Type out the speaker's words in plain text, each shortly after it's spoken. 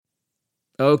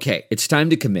Okay, it's time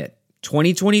to commit.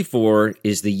 2024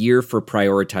 is the year for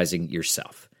prioritizing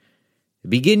yourself.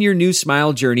 Begin your new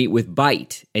smile journey with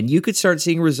Byte, and you could start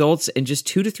seeing results in just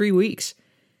 2 to 3 weeks.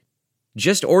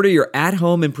 Just order your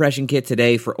at-home impression kit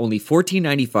today for only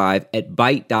 $14.95 at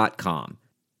Byte.com.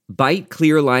 Byte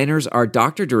clear liners are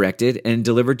doctor-directed and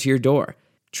delivered to your door.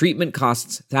 Treatment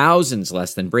costs thousands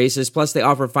less than braces, plus they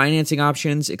offer financing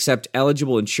options, accept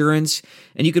eligible insurance,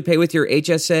 and you could pay with your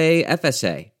HSA,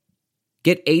 FSA.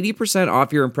 Get 80%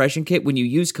 off your impression kit when you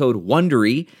use code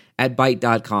WONDERY at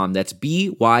Byte.com. That's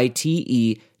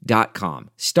BYTE.com.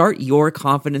 Start your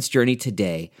confidence journey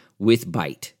today with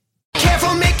Byte.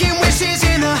 Careful making wishes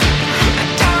in the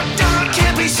dark, dark,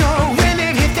 can't be sure when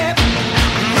it hit that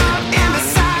mark. And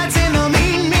besides, in the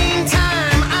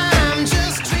meantime, I'm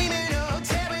just dreaming of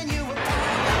tearing you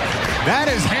apart. That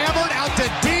is hammered out to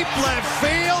deep left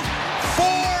field.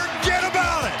 Forget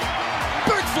about it.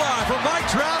 Big fly from Mike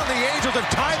Trout, and the Angels have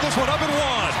tied this one up at 1.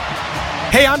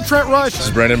 Hey, I'm Trent Rush. This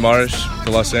is Brandon Marsh,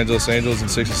 the Los Angeles Angels and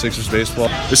 66ers baseball.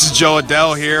 This is Joe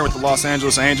Adele here with the Los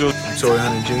Angeles Angels. I'm Torrey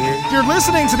Hunter Jr. You're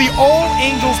listening to the All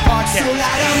Angels podcast. So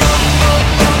light 'em up,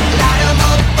 light 'em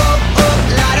up,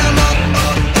 light 'em up,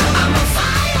 I'm on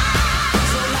fire.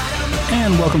 So light 'em up.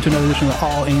 And welcome to another edition of the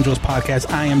All Angels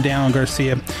podcast. I am Dallin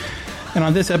Garcia. And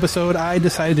on this episode, I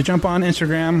decided to jump on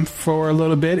Instagram for a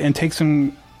little bit and take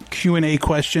some Q&A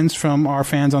questions from our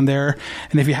fans on there.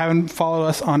 And if you haven't followed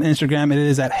us on Instagram, it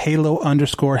is at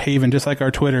Halo_Haven, just like our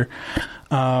Twitter.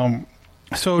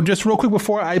 So just real quick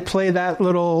before I play that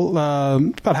little,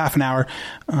 about half an hour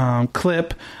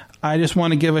clip, I just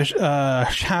want to give a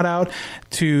shout out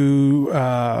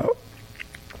to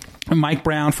Mike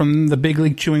Brown from the Big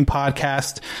League Chewing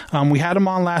podcast. We had him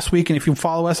on last week, and if you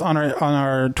follow us on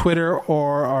our Twitter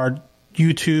or our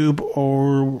YouTube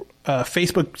or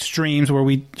Facebook streams where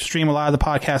we stream a lot of the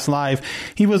podcasts live,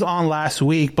 he was on last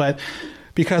week, but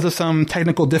because of some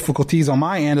technical difficulties on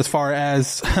my end as far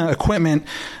as equipment,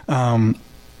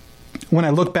 when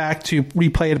I look back to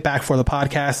replay it back for the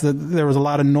podcast, there was a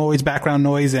lot of noise, background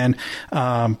noise, and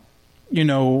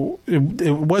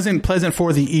it wasn't pleasant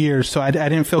for the ears, so I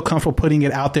didn't feel comfortable putting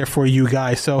it out there for you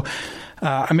guys. So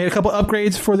I made a couple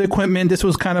upgrades for the equipment. This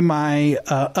was kind of my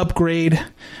upgrade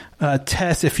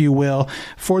test, if you will,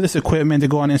 for this equipment to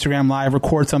go on Instagram Live,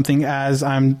 record something as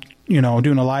I'm, doing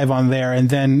a live on there, and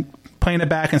then playing it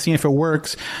back and seeing if it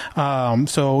works.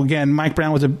 So again, Mike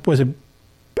Brown was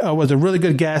a really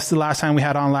good guest the last time we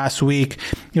had on last week.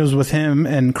 It was with him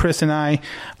and Chris and I.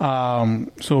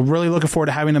 So really looking forward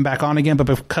to having him back on again. But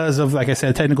because of, like I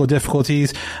said, technical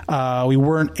difficulties, we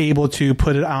weren't able to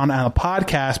put it on a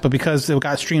podcast. But because it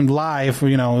got streamed live,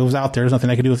 it was out there. There's nothing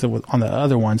I could do with it on the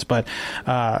other ones. But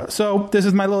so this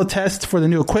is my little test for the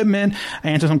new equipment.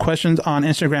 I answered some questions on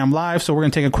Instagram Live. So we're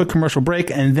going to take a quick commercial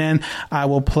break, and then I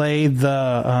will play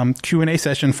the Q&A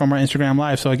session from our Instagram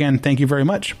Live. So again, thank you very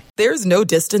much. There's no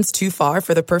distance too far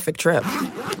for the perfect trip.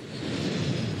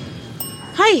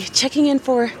 Hi, checking in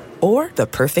for... Or the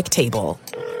perfect table.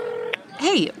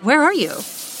 Hey, where are you?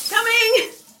 Coming!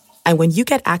 And when you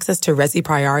get access to Resi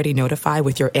Priority Notify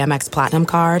with your Amex Platinum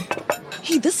card...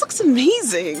 Hey, this looks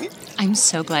amazing. I'm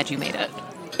so glad you made it.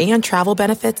 And travel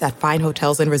benefits at fine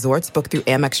hotels and resorts booked through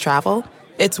Amex Travel,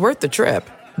 it's worth the trip.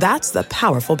 That's the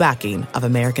powerful backing of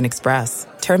American Express.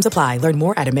 Terms apply. Learn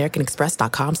more at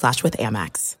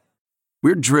americanexpress.com/withAmex.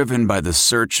 We're driven by the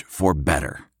search for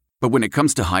better. But when it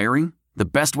comes to hiring, the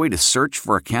best way to search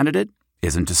for a candidate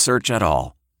isn't to search at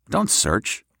all. Don't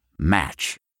search.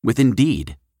 Match. With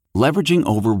Indeed. Leveraging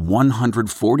over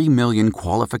 140 million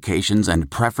qualifications and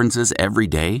preferences every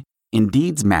day,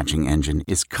 Indeed's matching engine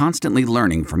is constantly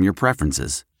learning from your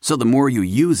preferences. So the more you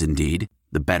use Indeed,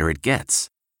 the better it gets.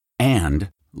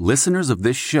 And listeners of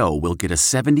this show will get a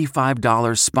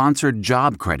 $75 sponsored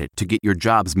job credit to get your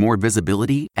jobs more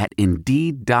visibility at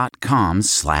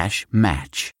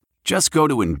Indeed.com/match. Just go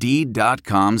to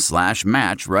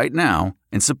Indeed.com/match right now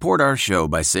and support our show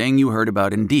by saying you heard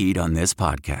about Indeed on this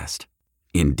podcast.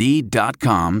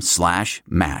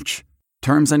 Indeed.com/match.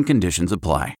 Terms and conditions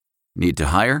apply. Need to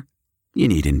hire? You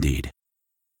need Indeed.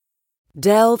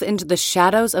 Delve into the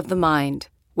shadows of the mind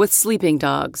with Sleeping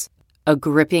Dogs, a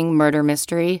gripping murder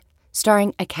mystery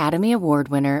starring Academy Award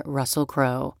winner Russell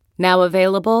Crowe. Now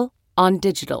available on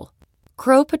digital.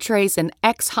 Crowe portrays an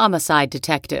ex-homicide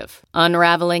detective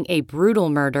unraveling a brutal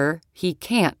murder he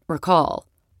can't recall.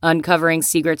 Uncovering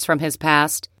secrets from his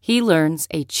past, he learns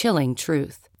a chilling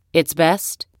truth. It's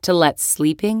best to let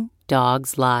sleeping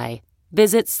dogs lie.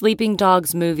 Visit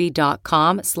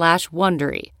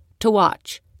sleepingdogsmovie.com/Wondery to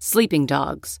watch Sleeping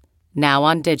Dogs, now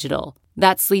on digital.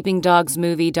 That's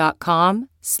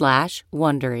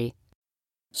sleepingdogsmovie.com/Wondery.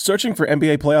 Searching for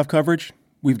NBA playoff coverage?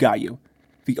 We've got you.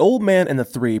 The Old Man and the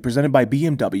Three, presented by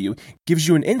BMW, gives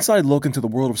you an inside look into the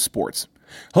world of sports.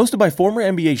 Hosted by former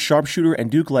NBA sharpshooter and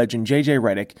Duke legend J.J.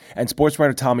 Redick and sports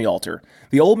writer Tommy Alter,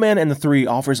 The Old Man and the Three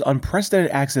offers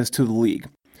unprecedented access to the league.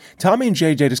 Tommy and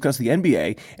JJ discuss the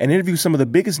NBA and interview some of the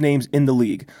biggest names in the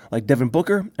league, like Devin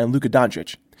Booker and Luka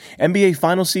Doncic. NBA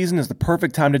final season is the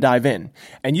perfect time to dive in,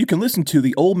 and you can listen to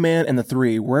The Old Man and the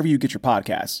Three wherever you get your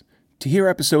podcasts. To hear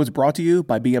episodes brought to you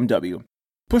by BMW.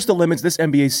 Push the limits this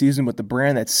NBA season with the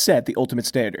brand that set the ultimate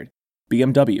standard.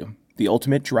 BMW, the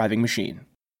ultimate driving machine.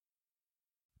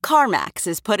 CarMax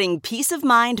is putting peace of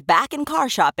mind back in car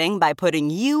shopping by putting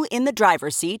you in the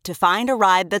driver's seat to find a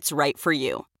ride that's right for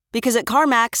you. Because at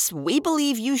CarMax, we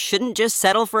believe you shouldn't just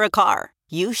settle for a car.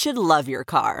 You should love your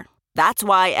car. That's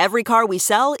why every car we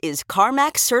sell is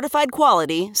CarMax certified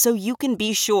quality, so you can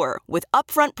be sure with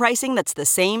upfront pricing that's the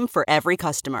same for every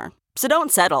customer. So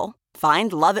don't settle.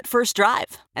 Find love at first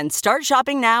drive and start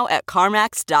shopping now at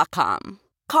CarMax.com.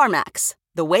 CarMax,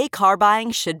 the way car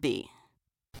buying should be.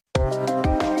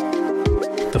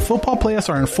 The football playoffs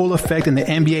are in full effect and the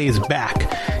NBA is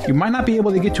back. You might not be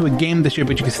able to get to a game this year,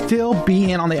 but you can still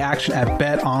be in on the action at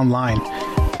BetOnline.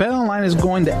 BetOnline is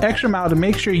going the extra mile to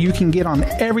make sure you can get on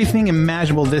everything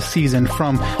imaginable this season,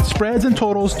 from spreads and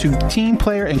totals to team,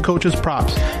 player, and coaches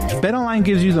props. BetOnline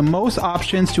gives you the most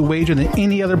options to wager than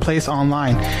any other place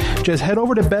online. Just head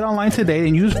over to BetOnline today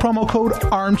and use promo code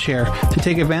ARMCHAIR to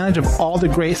take advantage of all the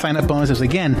great sign-up bonuses.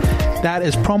 Again, that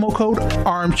is promo code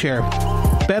ARMCHAIR.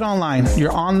 BetOnline,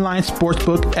 your online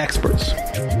sportsbook experts.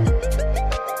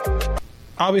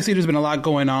 Obviously, there's been a lot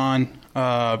going on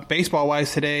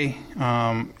baseball-wise today.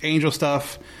 Angel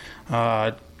stuff,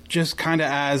 just kind of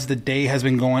as the day has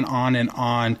been going on and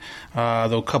on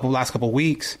the last couple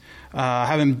weeks. I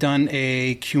haven't done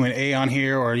a Q&A on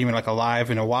here or even like a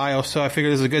live in a while, so I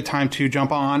figured this is a good time to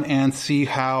jump on and see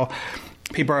how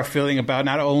people are feeling about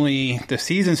not only the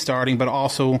season starting, but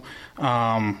also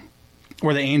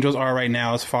where the Angels are right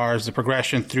now as far as the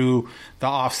progression through the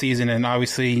offseason, and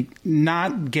obviously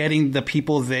not getting the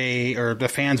people the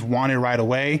fans wanted right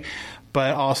away,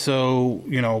 but also,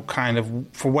 kind of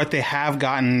for what they have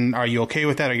gotten. Are you okay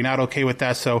with that? Are you not okay with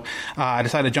that? So I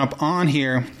decided to jump on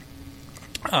here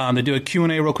to do a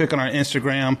Q&A real quick on our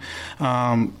Instagram.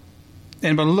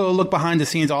 And a little look behind the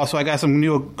scenes also. I got some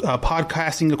new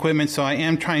podcasting equipment, so I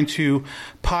am trying to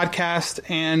podcast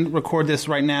and record this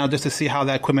right now just to see how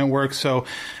that equipment works. So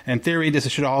in theory, this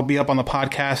should all be up on the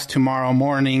podcast tomorrow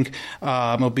morning.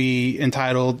 It'll be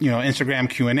entitled, Instagram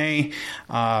Q&A.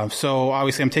 So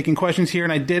obviously I'm taking questions here,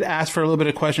 and I did ask for a little bit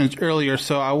of questions earlier,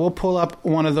 so I will pull up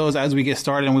one of those as we get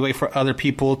started and we wait for other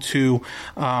people to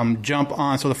jump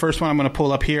on. So the first one I'm going to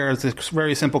pull up here is a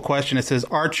very simple question. It says,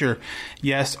 Archer,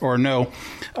 yes or no?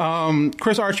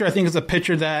 Chris Archer, I think, is a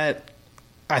pitcher that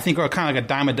I think are kind of like a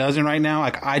dime a dozen right now.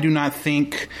 Like, I do not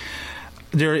think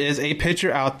there is a pitcher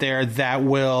out there that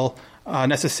will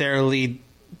necessarily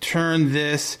turn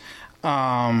this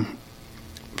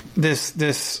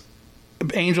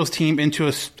Angels team into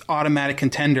an automatic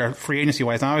contender free agency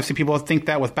wise. Now, obviously, people think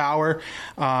that with Bauer,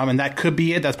 and that could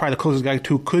be it. That's probably the closest guy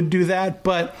who could do that,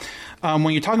 but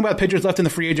when you're talking about pitchers left in the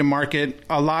free agent market,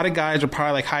 a lot of guys are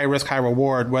probably like high risk, high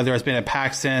reward, whether it's been at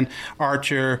Paxton,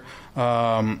 Archer,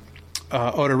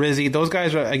 Odorizzi. Those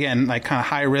guys are, again, like kind of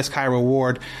high risk, high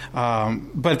reward.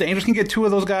 But if the Angels can get two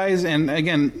of those guys, and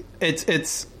again, it's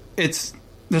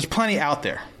there's plenty out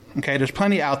there. Okay, there's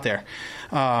plenty out there.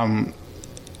 Can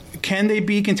they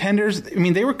be contenders? I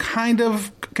mean, they were kind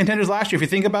of contenders last year, if you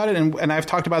think about it, and I've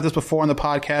talked about this before on the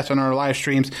podcast, on our live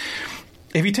streams.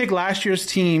 If you take last year's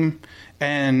team,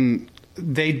 and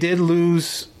they did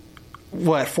lose,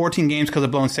 14 games because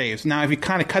of blown saves. Now, if you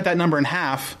kind of cut that number in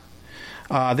half,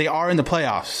 they are in the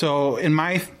playoffs. So in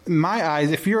my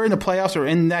eyes, if you're in the playoffs or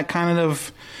in that kind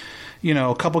of,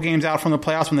 a couple games out from the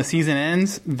playoffs when the season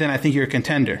ends, then I think you're a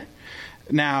contender.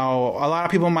 Now, a lot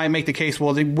of people might make the case,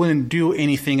 well, they wouldn't do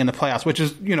anything in the playoffs, which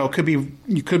is, you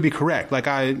could be correct.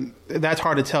 That's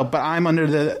hard to tell, but I'm under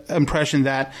the impression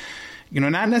that,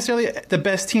 not necessarily the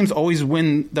best teams always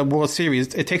win the World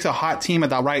Series. It takes a hot team at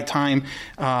the right time.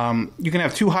 You can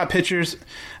have two hot pitchers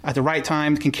at the right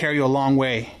time, can carry you a long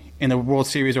way in the World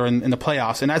Series or in the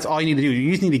playoffs, and that's all you need to do.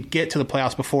 You just need to get to the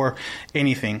playoffs before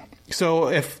anything. So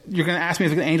if you're going to ask me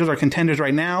if the Angels are contenders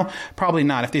right now, probably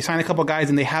not. If they sign a couple guys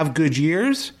and they have good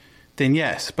years, then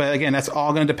yes. But again, that's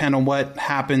all going to depend on what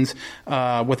happens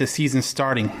with the season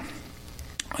starting.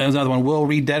 There's another one. Will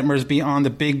Reed Detmers be on the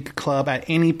big club at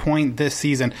any point this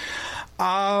season?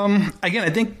 Again, I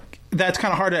think that's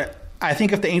kind of hard to... I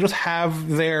think if the Angels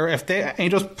if the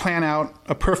Angels plan out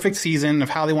a perfect season of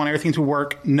how they want everything to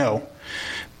work, no.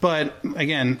 But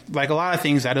again, like a lot of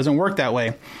things, that doesn't work that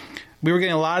way. We were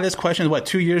getting a lot of this questions,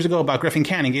 2 years ago about Griffin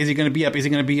Canning. Is he going to be up? Is he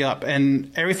going to be up?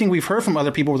 And everything we've heard from other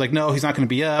people was like, no, he's not going to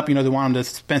be up. They want him to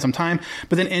spend some time.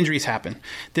 But then injuries happen.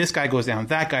 This guy goes down.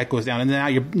 That guy goes down. And now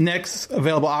your next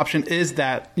available option is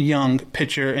that young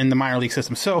pitcher in the minor league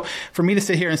system. So for me to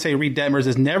sit here and say Reed Detmers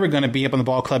is never going to be up on the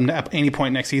ball club at any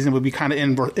point next season would be kind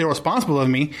of irresponsible of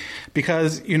me,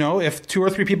 because, if 2 or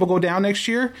 3 people go down next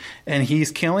year and he's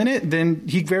killing it, then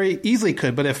he very easily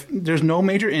could. But if there's no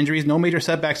major injuries, no major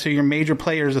setbacks to your major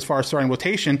players as far as starting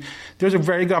rotation, there's a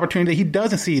very good opportunity that he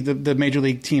doesn't see the major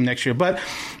league team next year. But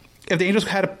if the Angels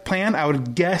had a plan, I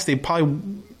would guess they probably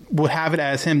would have it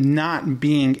as him not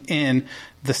being in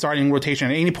the starting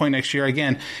rotation at any point next year.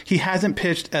 Again, he hasn't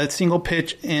pitched a single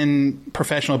pitch in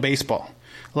professional baseball.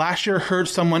 Last year hurt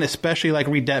someone, especially like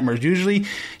Reed Detmers. Usually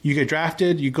you get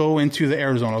drafted, you go into the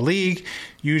Arizona League.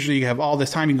 Usually you have all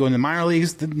this time, you can go in the minor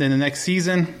leagues. Then the next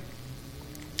season,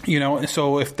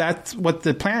 so if that's what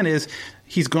the plan is,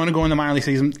 he's going to go in the minor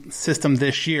league system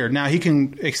this year. Now, he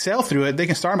can excel through it. They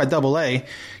can start him at AA,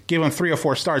 give him 3 or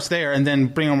 4 starts there, and then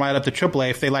bring him right up to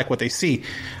AAA if they like what they see.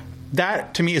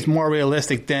 That, to me, is more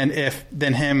realistic than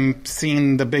him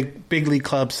seeing the big league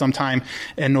clubs sometime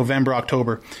in November,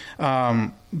 October.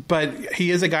 But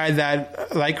he is a guy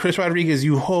that, like Chris Rodriguez,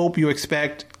 you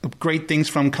expect great things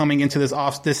from coming into this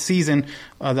season,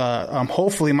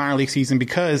 hopefully minor league season,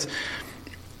 because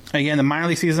again, the minor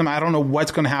league season, I don't know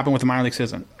what's going to happen with the minor league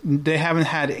season. They haven't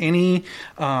had any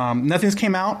nothing's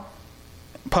came out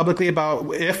publicly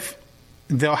about if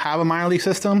they'll have a minor league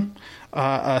system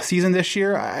season this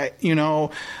year.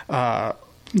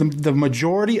 The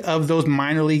majority of those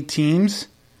minor league teams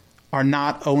are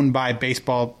not owned by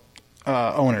baseball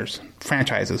owners,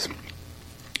 franchises.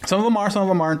 Some of them are, some of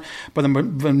them aren't, but the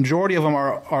majority of them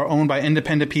are owned by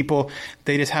independent people.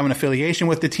 They just have an affiliation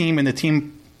with the team, and the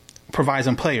team provides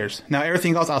them players. Now,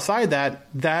 everything else outside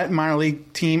that minor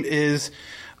league team is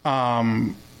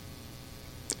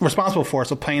responsible for.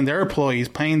 So paying their employees,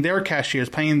 paying their cashiers,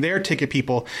 paying their ticket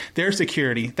people, their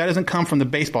security. That doesn't come from the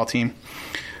baseball team.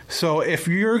 So if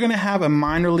you're going to have a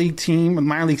minor league team, a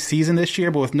minor league season this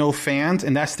year, but with no fans,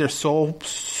 and that's their sole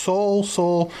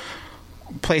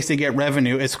place to get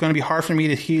revenue, it's going to be hard for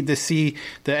me to see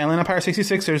the Inland Empire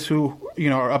 66ers, who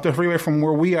are up the freeway from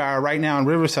where we are right now in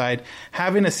Riverside,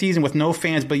 having a season with no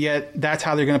fans, but yet that's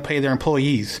how they're going to pay their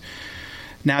employees.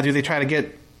 Now, do they try to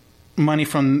get money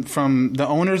from the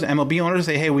owners, MLB owners,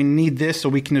 say, hey, we need this so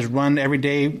we can just run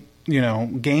everyday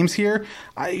games here?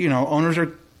 Owners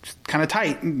are kind of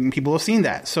tight. People have seen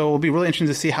that. So it'll be really interesting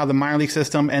to see how the minor league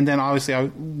system, and then obviously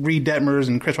Reed Detmers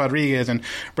and Chris Rodriguez and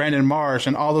Brandon Marsh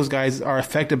and all those guys are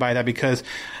affected by that, because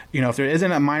if there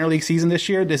isn't a minor league season this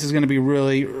year, this is going to be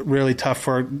really, really tough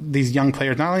for these young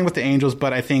players, not only with the Angels,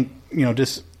 but I think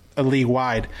just a league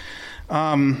wide.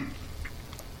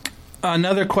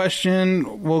 Another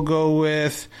question we'll go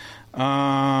with,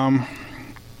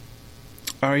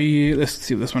 let's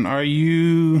see this one. Are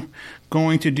you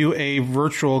going to do a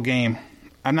virtual game?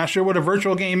 I'm not sure what a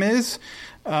virtual game is.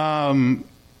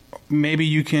 Maybe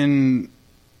you can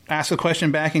ask a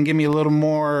question back and give me a little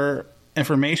more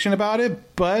information about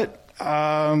it, but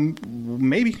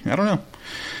maybe. I don't know.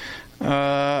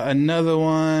 Another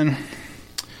one.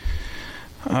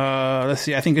 Let's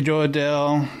see. I think of Joe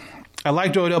Adell. I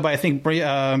like Joe Adell, but I think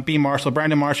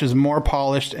Brandon Marsh is more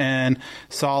polished and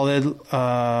solid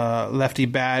lefty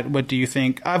bat. What do you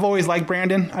think? I've always liked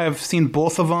Brandon. I've seen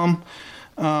both of them.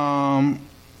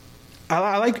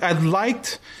 I've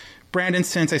liked Brandon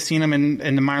since I've seen him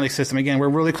in the minor league system. Again, we're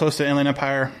really close to Inland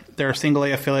Empire. They're a single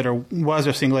A affiliate, or was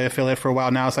a single A affiliate for a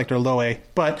while. Now it's like they're low A.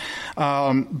 But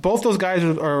both those guys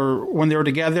are when they were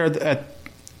together at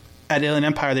Inland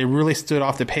Empire, they really stood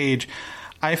off the page.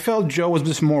 I felt Joe was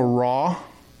just more raw,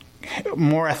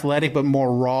 more athletic, but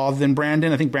more raw than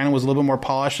Brandon. I think Brandon was a little bit more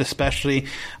polished, especially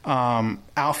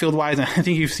outfield-wise. And I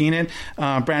think you've seen it.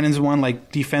 Brandon's won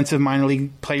defensive minor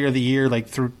league player of the year,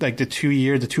 through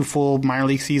the 2 full minor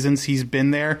league seasons he's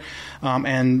been there,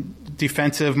 and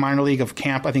defensive minor league of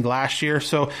camp, I think, last year.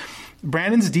 So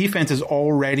Brandon's defense is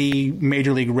already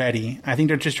major league ready. I think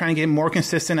they're just trying to get more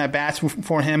consistent at bats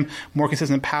for him, more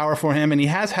consistent power for him, and he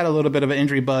has had a little bit of an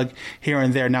injury bug here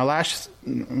and there. Now, last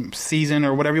season,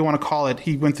 or whatever you want to call it,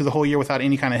 he went through the whole year without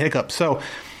any kind of hiccup. So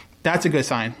that's a good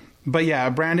sign. But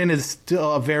yeah, Brandon is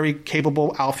still a very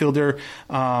capable outfielder.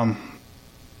 I'm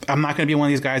not going to be one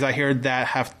of these guys out here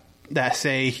that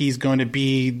say he's going to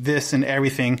be this and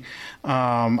everything.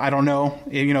 I don't know.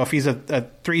 If he's a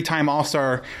 3-time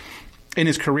All-Star in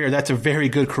his career, that's a very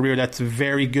good career. That's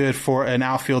very good for an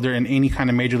outfielder in any kind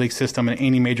of major league system and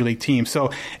any major league team.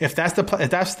 So if that's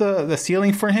the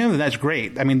ceiling for him, then that's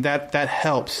great. I mean, that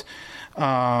helps.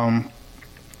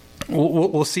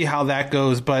 We'll see how that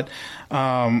goes, but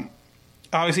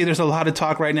obviously there's a lot of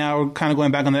talk right now. We're kind of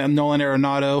going back on the Nolan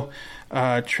Arenado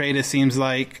trade. It seems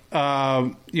like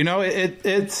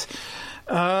it's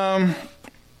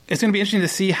going to be interesting to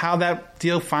see how that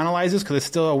deal finalizes because it's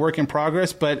still a work in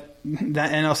progress. But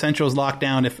that NL Central is locked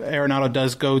down. If Arenado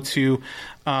does go to,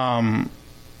 the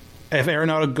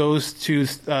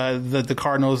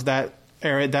Cardinals, that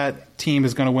team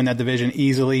is going to win that division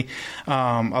easily. A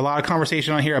lot of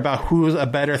conversation on here about who's a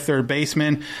better third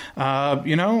baseman.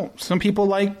 Some people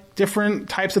like different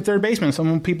types of third basemen.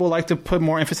 Some people like to put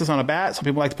more emphasis on a bat. Some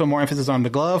people like to put more emphasis on the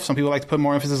glove. Some people like to put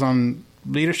more emphasis on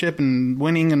leadership and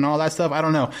winning and all that stuff. I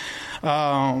don't know.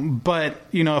 But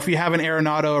if you have an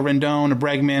Arenado, a Rendon, a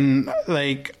Bregman,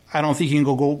 I don't think you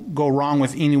can go wrong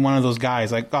with any one of those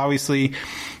guys. Obviously,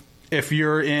 if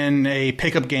you're in a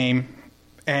pickup game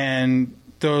and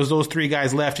those three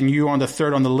guys left and you're on the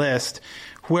third on the list,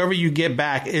 whoever you get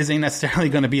back isn't necessarily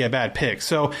going to be a bad pick.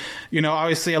 So,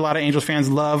 obviously a lot of Angels fans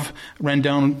love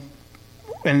Rendon,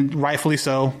 and rightfully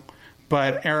so.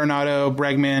 But Arenado,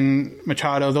 Bregman,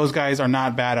 Machado, those guys are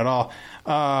not bad at all.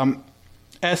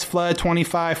 S. Flood,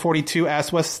 2542,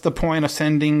 asks, what's the point of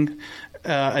sending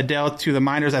Adele to the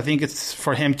minors? I think it's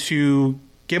for him to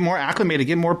get more acclimated,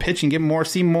 get more pitching,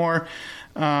 see more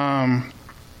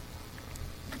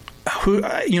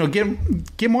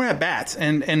get more at bats,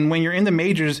 and when you're in the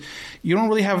majors, you don't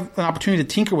really have an opportunity to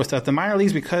tinker with stuff. The minor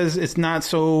leagues, because it's not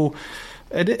so,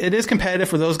 it is competitive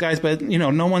for those guys, but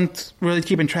no one's really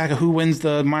keeping track of who wins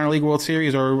the minor league World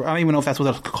Series, or I don't even know if that's what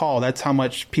it's called. That's how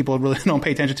much people really don't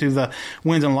pay attention to the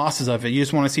wins and losses of it. You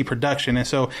just want to see production, and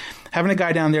so having a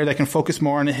guy down there that can focus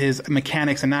more on his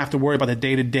mechanics and not have to worry about the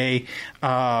day-to-day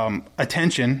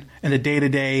attention and the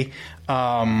day-to-day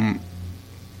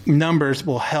numbers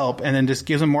will help, and then just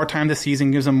gives them more time this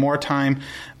season, gives them more time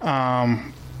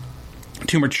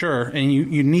to mature, and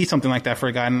you need something like that for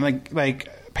a guy. And like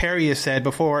Perry has said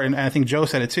before, and I think Joe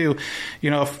said it too,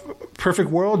 if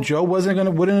perfect world, Joe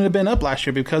wouldn't have been up last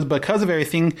year because of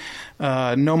everything.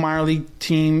 No minor league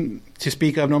team to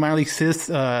speak of, no minor league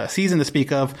season to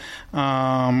speak of.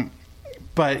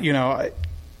 But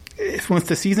once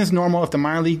the season's normal, if the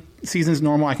minor league season's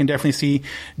normal, I can definitely see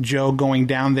Joe going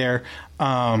down there.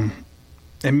 And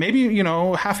maybe,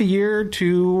 half a year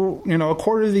to, a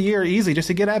quarter of the year easily, just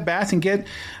to get at bats and get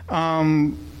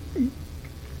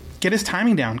his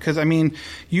timing down. Because,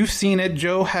 you've seen it.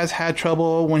 Joe has had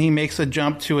trouble when he makes a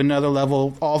jump to another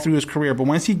level all through his career. But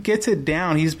once he gets it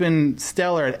down, he's been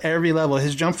stellar at every level.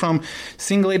 His jump from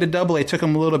single A to double A took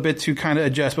him a little bit to kind of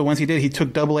adjust. But once he did, he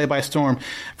took double A by storm.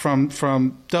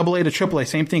 From double A to triple A,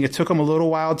 same thing. It took him a little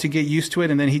while to get used to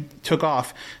it, and then he took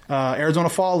off. Arizona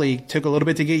Fall League took a little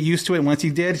bit to get used to it. Once he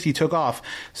did, he took off.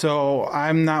 So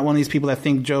I'm not one of these people that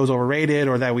think Joe's overrated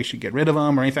or that we should get rid of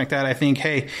him or anything like that. I think,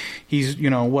 hey, he's,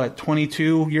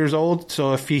 22 years old.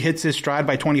 So if he hits his stride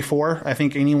by 24, I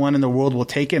think anyone in the world will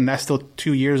take it, and that's still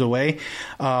 2 years away.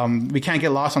 We can't get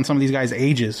lost on some of these guys'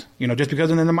 ages. Just because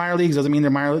they're in the minor leagues doesn't mean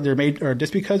or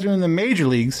just because they're in the major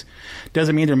leagues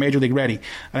doesn't mean they're major league ready.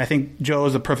 And I think Joe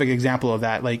is a perfect example of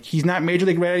that. He's not major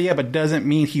league ready yet, but doesn't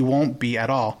mean he won't be at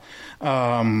all.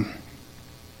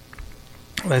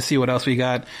 Let's see what else we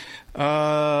got.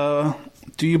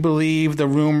 Do you believe the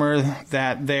rumor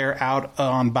that they're out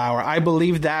on Bauer? I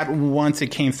believe that once it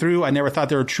came through. I never thought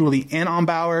they were truly in on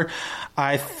Bauer.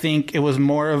 I think it was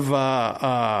more of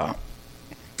I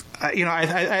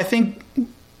think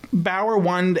Bauer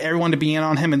wanted everyone to be in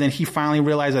on him, and then he finally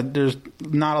realized that there's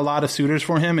not a lot of suitors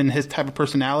for him and his type of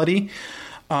personality.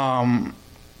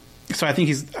 So I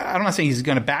think I'm not saying he's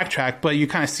going to backtrack, but you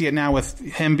kind of see it now with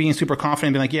him being super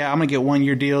confident, being like, yeah, I'm going to get 1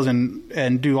 year deals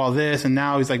and do all this. And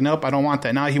now he's like, nope, I don't want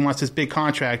that. Now he wants this big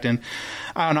contract. And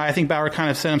I don't know. I think Bauer kind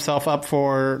of set himself up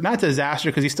for not disaster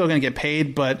because he's still going to get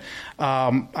paid. But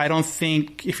I don't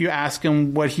think if you ask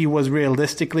him what he was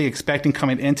realistically expecting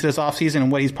coming into this offseason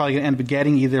and what he's probably going to end up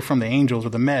getting either from the Angels or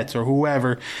the Mets or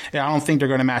whoever, I don't think they're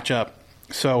going to match up.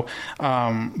 So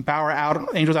Bauer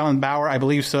out, Angels out on Bauer, I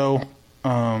believe so.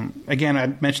 Again,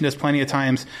 I've mentioned this plenty of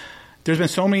times. There's been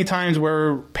so many times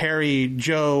where Perry,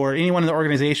 Joe, or anyone in the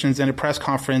organizations in a press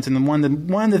conference, and one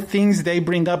of the things they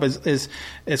bring up is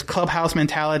clubhouse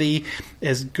mentality,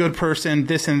 is good person,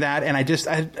 this and that, and I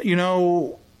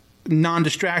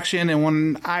non-distraction. And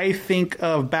when I think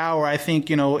of Bauer, I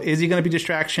think, is he going to be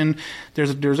distraction?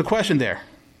 There's a question there.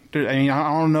 I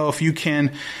don't know if you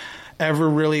can ever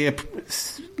really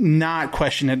not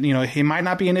question it. You know, he might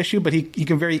not be an issue, but he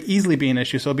can very easily be an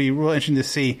issue. So it'll be real interesting to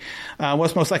see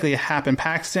what's most likely to happen,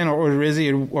 Paxton or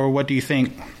Odorizzi, or what do you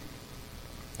think?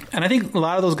 And I think a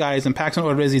lot of those guys, and Paxton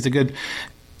or Odorizzi is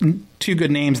two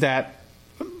good names that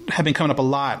have been coming up a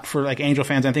lot for like Angel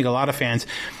fans, and I think a lot of fans.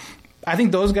 I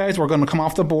think those guys were going to come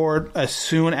off the board as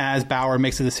soon as Bauer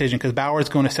makes a decision, because Bauer is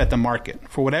going to set the market.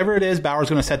 For whatever it is, Bauer is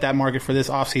going to set that market for this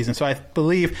offseason. So I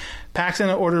believe Paxton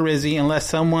and Odorizzi, unless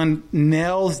someone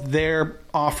nails their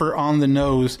offer on the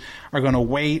nose, are going to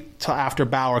wait till after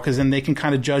Bauer, because then they can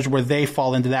kind of judge where they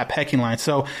fall into that pecking line.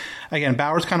 So again,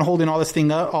 Bauer's kind of holding all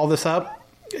this up.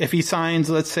 If he signs,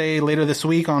 let's say, later this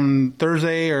week on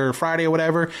Thursday or Friday or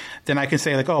whatever, then I can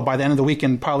say, like, oh, by the end of the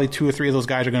weekend, probably 2 or 3 of those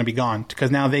guys are going to be gone,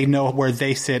 because now they know where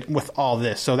they sit with all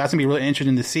this. So that's going to be really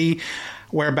interesting to see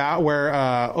where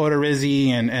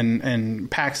Odorizzi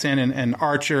and Paxton and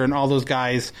Archer and all those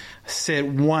guys sit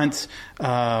once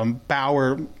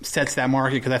Bauer sets that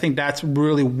market, because I think that's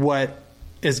really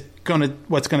what's going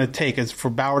to take is for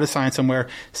Bauer to sign somewhere,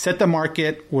 set the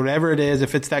market, whatever it is.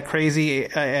 If it's that crazy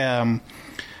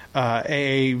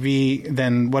AAV,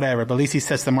 then whatever, but at least he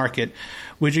sets the market.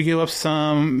 Would you give up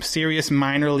some serious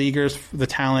minor leaguers, the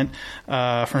talent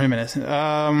for Jimenez?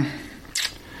 I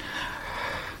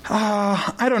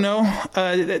don't know.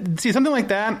 See, something like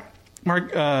that,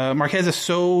 Marquez is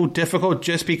so difficult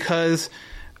just because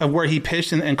of where he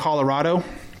pitched in Colorado.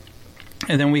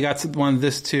 And then we got one of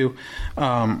this too.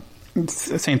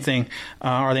 Same thing.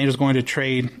 Are the Angels going to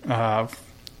trade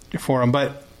for him?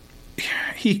 But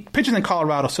he pitches in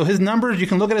Colorado, so his numbers, you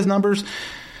can look at his numbers,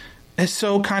 it's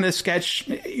so kind of sketch,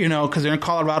 you know, because they're in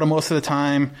Colorado most of the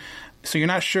time. So you're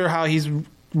not sure how he's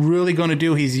really going to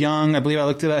do. He's young. I believe I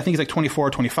looked at it. I think he's like 24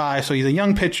 or 25. So he's a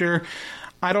young pitcher.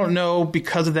 I don't know,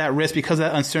 because of that risk, because of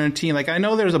that uncertainty. Like, I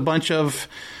know there's a bunch of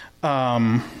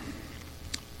advanced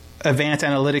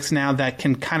analytics now that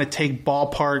can kind of take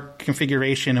ballpark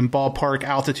configuration and ballpark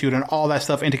altitude and all that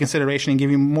stuff into consideration and give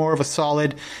you more of a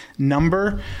solid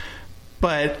number.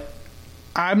 But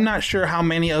I'm not sure how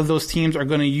many of those teams are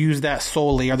going to use that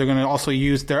solely. Are they going to also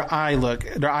use their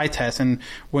eye test? And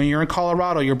when you're in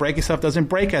Colorado, your breaking stuff doesn't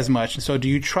break as much. So do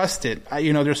you trust it?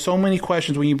 You know, there's so many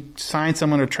questions when you sign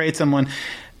someone or trade someone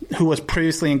who was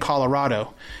previously in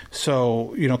Colorado.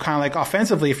 So, you know, kind of like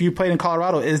offensively, if you played in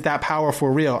Colorado, is that power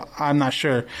for real? I'm not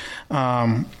sure.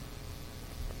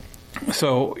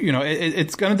 So, you know,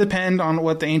 it's going to depend on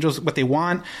what the Angels, what they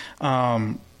want.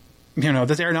 You know,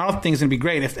 this Arenado thing is going to be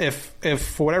great. If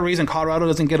for whatever reason Colorado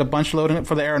doesn't get a bunch loaded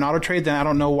for the Arenado trade, then I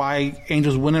don't know why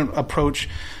Angels wouldn't approach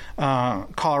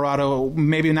Colorado.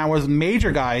 Maybe not with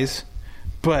major guys,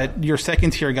 but your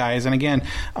second tier guys. And again,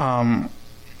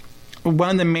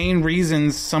 one of the main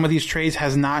reasons some of these trades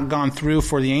has not gone through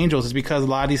for the Angels is because a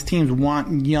lot of these teams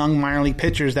want young minor league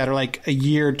pitchers that are like a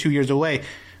year, 2 years away,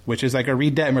 which is like a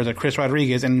Reed Detmers, a Chris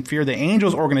Rodriguez. And if you're the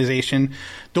Angels organization,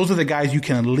 those are the guys you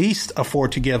can at least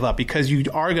afford to give up, because you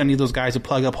are going to need those guys to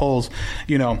plug up holes.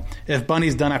 You know, if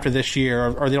Bundy's done after this year,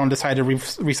 or they don't decide to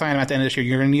re-sign him at the end of this year,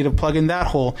 you're going to need to plug in that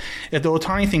hole. If the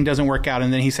Ohtani thing doesn't work out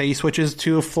and then he switches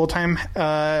to a full-time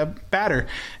batter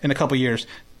in a couple years,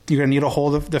 you're going to need a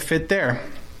hole to fit there.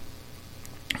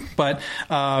 But,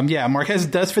 yeah, Marquez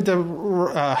does fit the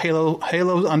Halo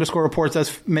 _ reports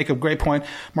does make a great point.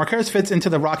 Marquez fits into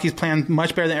the Rockies' plan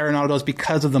much better than Arenado does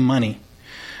because of the money.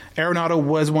 Arenado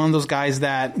was one of those guys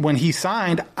that when he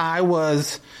signed, I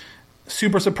was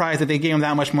super surprised that they gave him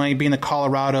that much money, being that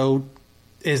Colorado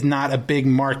is not a big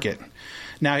market.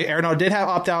 Now, Arenado did have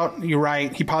opt-out. You're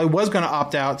right. He probably was going to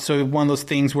opt out. So one of those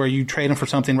things where you trade him for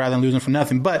something rather than losing for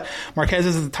nothing. But Marquez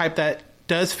is the type that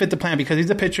does fit the plan because he's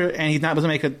a pitcher and he's not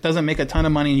doesn't make a ton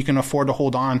of money, and you can afford to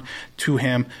hold on to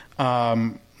him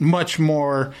much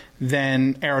more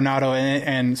than Arenado.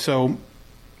 And so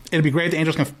it'd be great if the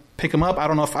Angels can pick him up. I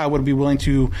don't know if I would be willing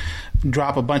to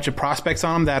drop a bunch of prospects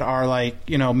on him that are like,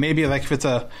 you know, maybe like if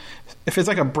it's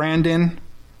like a Brandon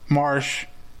Marsh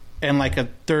and like a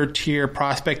third tier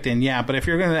prospect, then yeah. But if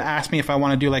you're going to ask me if I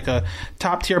want to do like a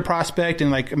top tier prospect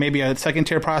and like maybe a second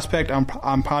tier prospect, I'm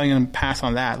probably going to pass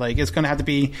on that. Like, it's going to have to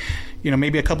be, you know,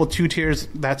 maybe a couple 2 tiers.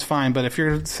 That's fine. But if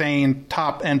you're saying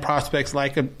top end prospects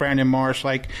like a Brandon Marsh,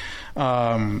 like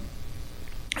Jordan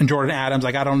Adams,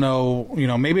 like I don't know, you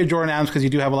know, maybe a Jordan Adams because you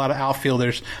do have a lot of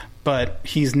outfielders, but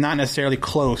he's not necessarily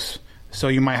close. So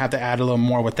you might have to add a little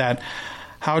more with that.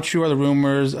 How true are the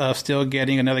rumors of still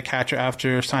getting another catcher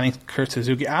after signing Kurt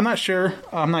Suzuki? I'm not sure.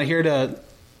 I'm not here to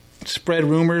spread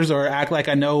rumors or act like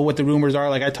I know what the rumors are.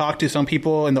 Like, I talked to some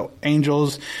people in the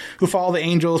Angels who follow the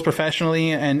Angels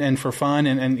professionally and for fun,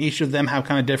 and each of them have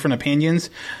kind of different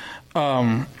opinions.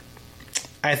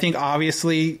 I think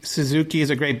obviously Suzuki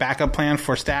is a great backup plan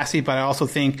for Stassi, but I also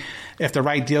think if the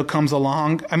right deal comes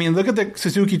along, I mean, look at the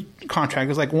Suzuki contract.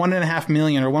 It's like $1.5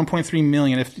 million or $1.3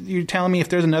 million. If you're telling me if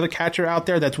there's another catcher out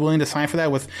there that's willing to sign for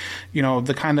that with,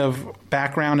 the kind of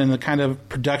background and the kind of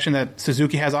production that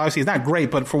Suzuki has, obviously it's not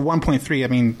great, but for 1.3, I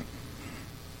mean,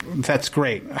 that's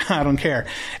great. I don't care.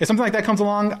 If something like that comes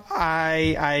along,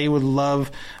 I would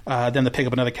love them to pick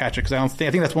up another catcher because I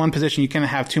think that's one position you can't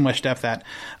have too much depth at.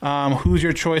 Who's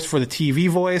your choice for the TV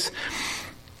voice?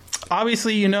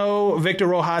 Obviously, Victor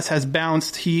Rojas has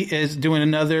bounced. He has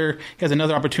another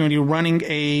opportunity running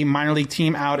a minor league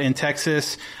team out in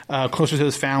Texas, closer to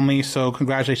his family. So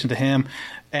congratulations to him.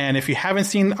 And if you haven't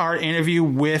seen our interview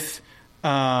with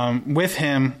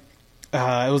him,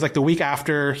 it was like the week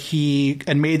after he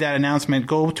had made that announcement.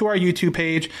 Go to our YouTube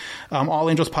page, All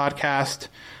Angels Podcast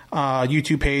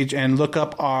YouTube page, and look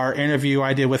up our interview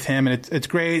I did with him. And it's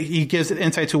great. He gives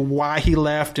insight to why he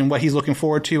left and what he's looking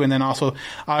forward to, and then also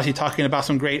obviously talking about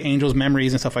some great Angels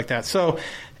memories and stuff like that. So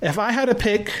if I had to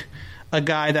pick a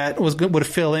guy that would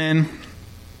fill in,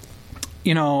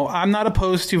 I'm not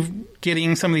opposed to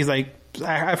getting some of these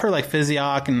I've heard like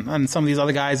Physioc and some of these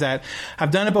other guys that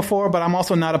have done it before, but I'm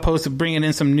also not opposed to bringing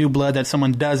in some new blood that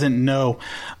someone doesn't know.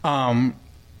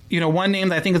 One name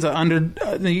that I think is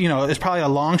is probably a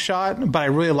long shot, but I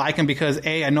really like him because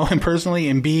A, I know him personally,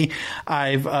 and B,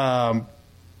 I've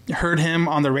heard him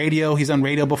on the radio. He's on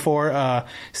radio before.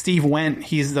 Steve Wendt,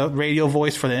 he's the radio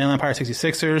voice for the Inland Empire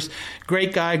 66ers.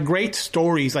 Great guy, great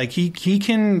stories. Like he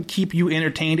can keep you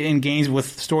entertained in games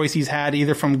with stories he's had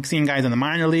either from seeing guys in the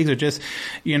minor leagues or just,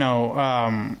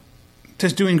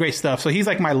 just doing great stuff. So he's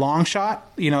like my long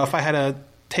shot. If I had to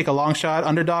take a long shot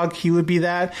underdog, he would be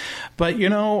that. But, it's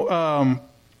going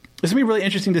to be really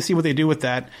interesting to see what they do with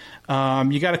that.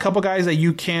 You got a couple guys that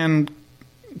you can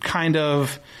kind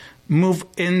of move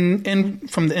in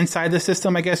from the inside the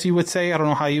system, I guess you would say. I don't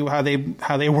know how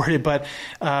they word it, but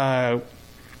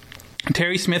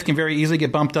Terry Smith can very easily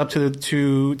get bumped up to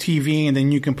TV, and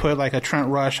then you can put like a Trent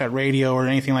Rush at radio or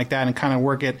anything like that and kind of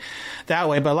work it that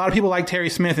way. But a lot of people like Terry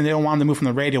Smith and they don't want him to move from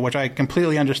the radio, which I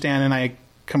completely understand, and I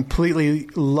completely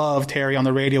love Terry on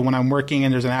the radio when I'm working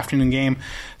and there's an afternoon game.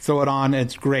 Throw it on,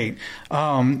 it's great.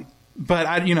 But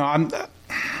I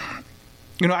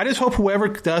just hope whoever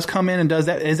does come in and is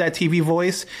that TV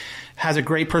voice has a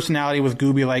great personality with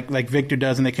Gooby like Victor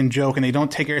does, and they can joke and they don't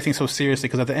take everything so seriously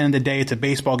because at the end of the day, it's a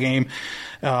baseball game.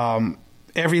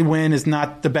 Every win is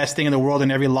not the best thing in the world,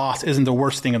 and every loss isn't the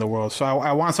worst thing in the world. So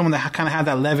I want someone to kind of have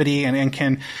that levity and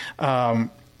can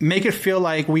make it feel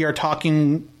like we are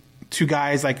talking to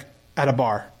guys like at a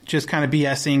bar, just kind of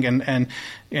BSing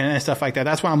and stuff like that.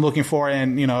 That's what I'm looking for.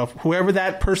 And, whoever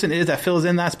that person is that fills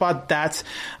in that spot, that's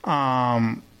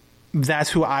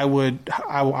who I would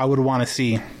want to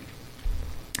see.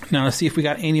 Now let's see if we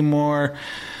got any more.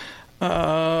 We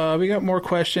got more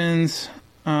questions.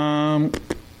 So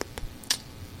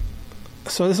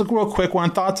this is a real quick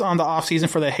one. Thoughts on the offseason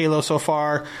for the Halo so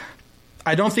far?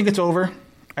 I don't think it's over.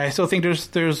 I still think there's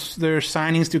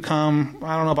signings to come.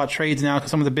 I don't know about trades now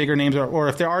because some of the bigger names or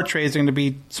if there are trades, they're going to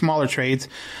be smaller trades.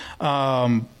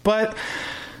 But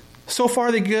so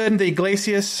far, they're good. The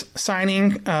Iglesias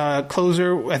signing,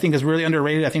 closer, I think is really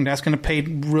underrated. I think that's going to pay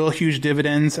real huge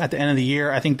dividends at the end of the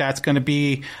year. I think that's going to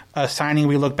be a signing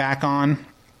we look back on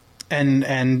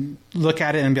and look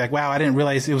at it and be like, wow, I didn't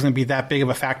realize it was going to be that big of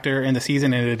a factor in the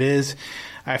season, and it is.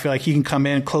 I feel like he can come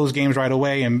in, close games right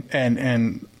away,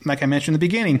 and like I mentioned in the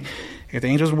beginning, if the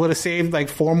Angels would have saved like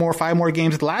 5 more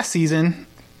games last season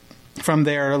from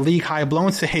their league high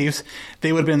blown saves,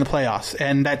 they would have been in the playoffs.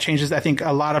 And that changes, I think,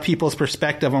 a lot of people's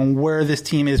perspective on where this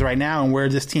team is right now and where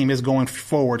this team is going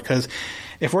forward. Because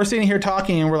if we're sitting here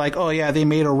talking and we're like, oh yeah, they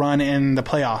made a run in the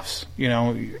playoffs,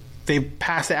 they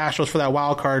passed the Astros for that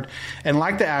wild card, and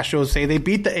like the Astros, say they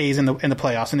beat the A's in the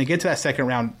playoffs and they get to that second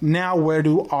round. Now, where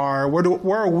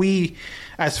are we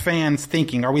as fans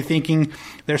thinking? Are we thinking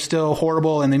they're still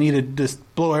horrible and they need to just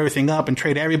blow everything up and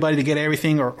trade everybody to get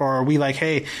everything, or are we like,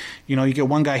 hey, you get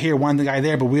one guy here, one guy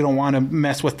there, but we don't want to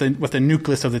mess with the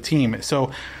nucleus of the team?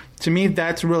 So, to me,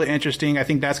 that's really interesting. I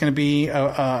think that's going to be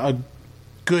a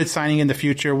good signing in the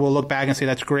future. We'll look back and say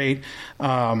that's great.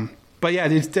 But yeah,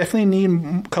 they definitely need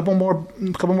a couple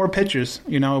more pitchers.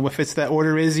 If it's that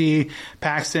Odorizzi,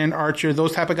 Paxton, Archer,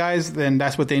 those type of guys, then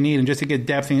that's what they need, and just to get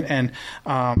depth and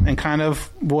kind of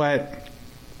what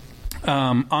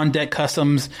On Deck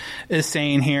Customs is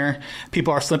saying here.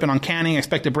 People are slipping on Canning.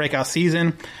 Expect a breakout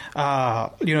season.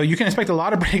 You can expect a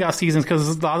lot of breakout seasons because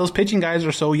a lot of those pitching guys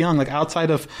are so young. Like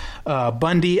outside of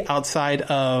Bundy, outside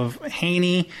of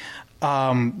Haney,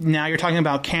 now you're talking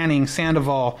about Canning,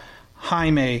 Sandoval,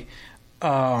 Jaime.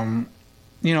 even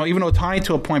Ohtani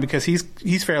to a point, because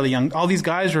he's fairly young. All these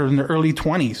guys are in their early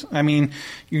 20s. I mean,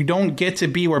 you don't get to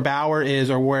be where Bauer is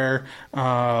or where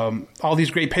all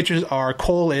these great pitchers are,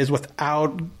 Cole is,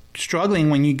 without struggling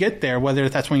when you get there, whether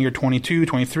that's when you're 22,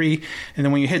 23, and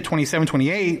then when you hit 27,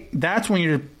 28, that's when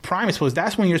your prime is supposed.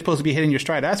 That's when you're supposed to be hitting your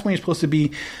stride. That's when you're supposed to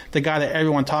be the guy that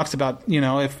everyone talks about.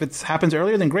 If it happens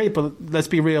earlier, then great, but let's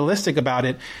be realistic about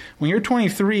it. When you're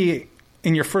 23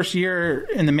 in your first year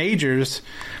in the majors,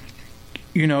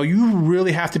 you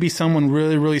really have to be someone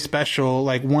really, really special,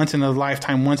 like once in a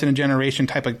lifetime, once in a generation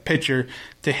type of pitcher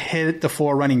to hit the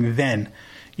floor running then.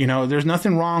 There's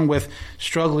nothing wrong with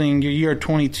struggling your year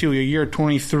 22, your year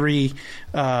 23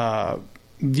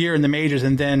 year in the majors,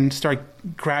 and then start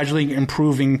gradually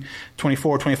improving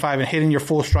 24, 25, and hitting your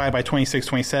full stride by 26,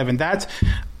 27. That's,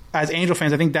 as Angel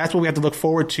fans, I think that's what we have to look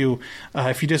forward to.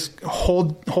 If you just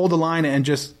hold the line and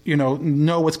just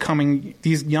know what's coming,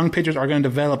 these young pitchers are going to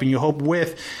develop, and you hope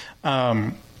with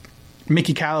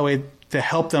Mickey Callaway to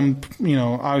help them,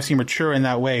 obviously mature in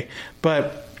that way.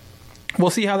 But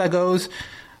we'll see how that goes.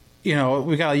 We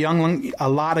got a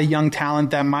lot of young talent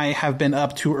that might have been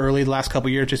up too early the last couple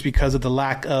of years just because of the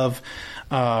lack of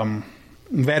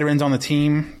veterans on the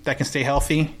team that can stay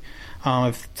healthy.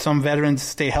 If some veterans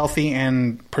stay healthy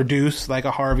and produce, like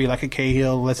a Harvey, like a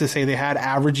Cahill, let's just say they had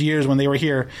average years when they were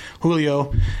here.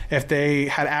 Julio, if they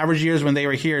had average years when they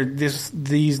were here, these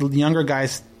younger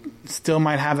guys still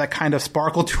might have that kind of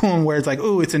sparkle to them where it's like,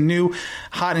 ooh, it's a new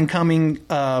hot and coming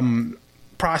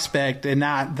prospect, and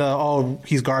not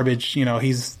he's garbage,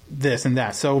 he's this and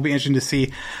that. So it'll be interesting to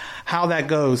see how that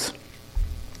goes.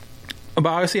 But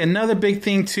obviously another big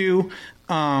thing too,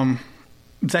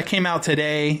 that came out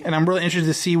today, and I'm really interested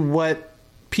to see what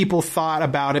people thought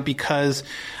about it, because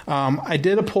I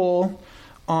did a poll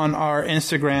on our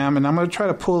Instagram, and I'm going to try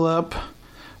to pull up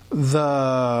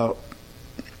the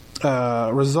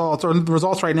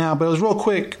results right now, but it was real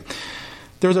quick.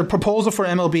 There was a proposal for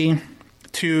MLB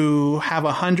to have a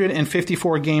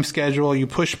 154 game schedule. You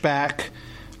push back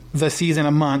the season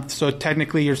a month, so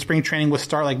technically your spring training would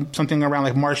start like something around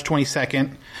like March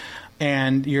 22nd,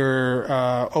 and your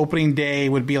opening day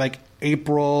would be like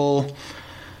April,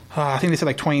 I think they said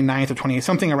like 29th or 28th,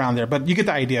 something around there, but you get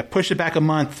the idea. Push it back a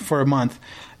month,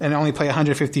 and only play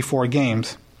 154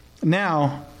 games.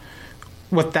 Now,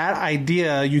 with that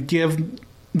idea, you give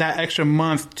that extra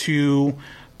month to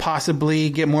possibly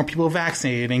get more people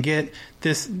vaccinated and get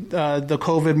the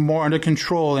COVID more under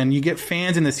control, and you get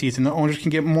fans in the season. The owners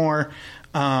can get more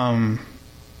money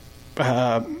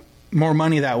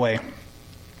that way.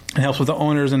 It helps with the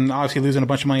owners, and obviously losing a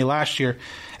bunch of money last year.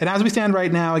 And as we stand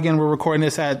right now, again, we're recording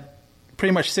this at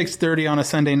pretty much 6:30 on a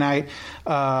Sunday night.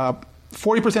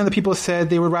 40% of the people said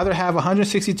they would rather have a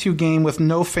 162 game with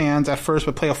no fans at first,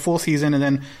 but play a full season, and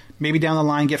then maybe down the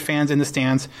line get fans in the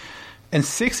stands. And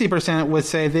 60% would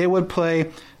say they would play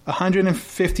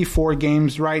 154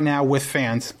 games right now with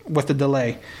fans, with the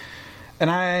delay.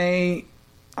 And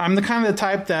I'm the kind of the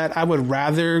type that I would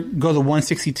rather go to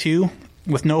 162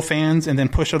 with no fans and then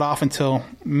push it off until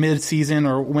mid-season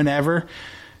or whenever,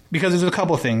 because there's a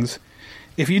couple of things.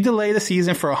 If you delay the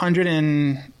season for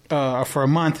for a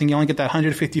month and you only get that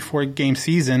 154 game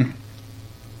season,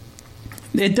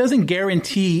 it doesn't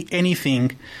guarantee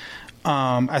anything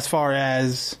as far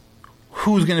as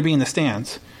who's going to be in the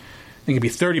stands. It could be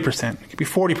 30%. It could be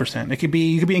 40%. You could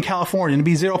be in California and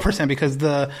it'd be 0% because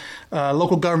the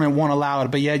local government won't allow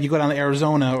it. But yet you go down to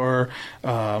Arizona or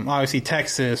obviously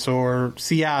Texas or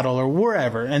Seattle or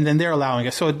wherever, and then they're allowing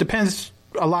it. So it depends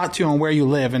a lot too on where you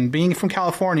live. And being from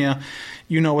California,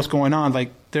 you know what's going on.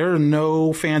 Like, there are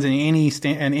no fans in any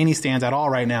stands at all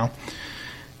right now.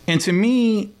 And to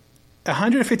me, a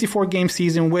 154 game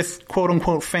season with quote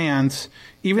unquote fans,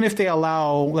 even if they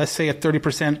allow, let's say, a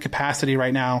 30% capacity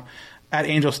right now at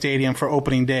Angel Stadium for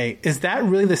opening day, is that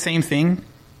really the same thing?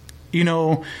 You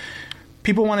know,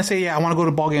 people want to say, yeah, I want to go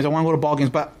to ball games.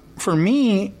 But for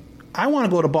me, I want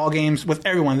to go to ball games with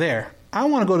everyone there. I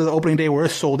want to go to the opening day where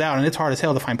it's sold out and it's hard as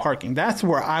hell to find parking. That's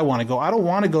where I want to go. I don't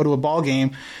want to go to a ball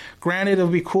game. Granted, it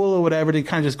would be cool or whatever to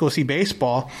kind of just go see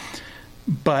baseball,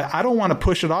 but I don't want to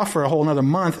push it off for a whole another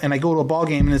month and I go to a ball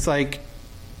game and it's like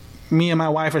me and my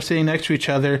wife are sitting next to each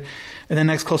other and the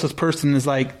next closest person is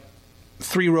like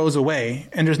 3 rows away,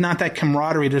 and there's not that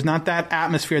camaraderie, there's not that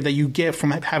atmosphere that you get from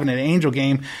having an Angel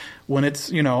game when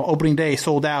it's, you know, opening day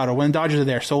sold out, or when the Dodgers are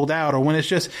there sold out, or when it's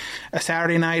just a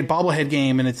Saturday night bobblehead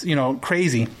game and it's, you know,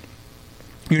 crazy.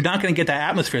 You're not going to get that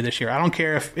atmosphere this year. I don't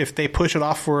care if they push it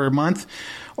off for a month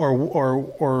or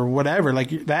whatever.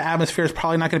 Like, that atmosphere is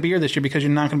probably not going to be here this year because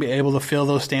you're not going to be able to fill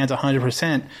those stands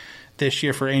 100% this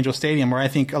year for Angel Stadium, or I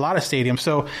think a lot of stadiums.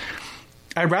 So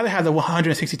I'd rather have the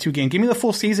 162 game. Give me the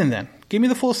full season then. Give me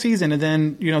the full season, and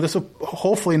then this will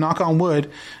hopefully, knock on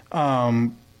wood,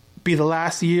 be the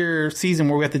last season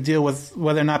where we have to deal with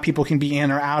whether or not people can be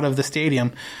in or out of the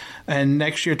stadium. And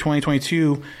next year,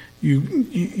 2022,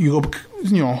 you go,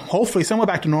 hopefully somewhat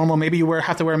back to normal. Maybe you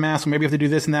have to wear a mask, or maybe you have to do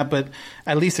this and that, but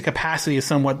at least the capacity is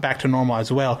somewhat back to normal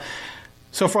as well.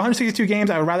 So for 162 games,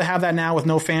 I would rather have that now with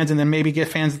no fans, and then maybe get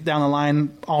fans down the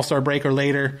line, All-Star break or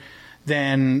later,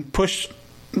 than push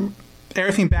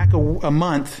everything back a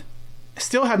month,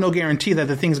 still have no guarantee that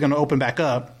the thing's going to open back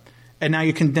up, and now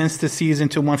you condense the season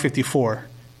to 154.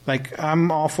 Like,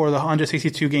 I'm all for the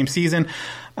 162 game season.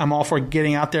 I'm all for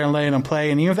getting out there and letting them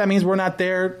play. And even if that means we're not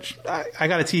there, I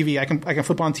got a TV. I can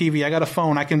flip on TV. I got a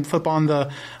phone. I can flip on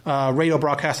the radio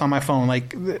broadcast on my phone.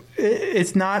 Like,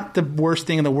 it's not the worst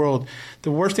thing in the world.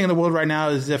 The worst thing in the world right now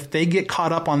is if they get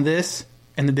caught up on this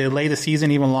and they delay the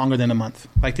season even longer than a month,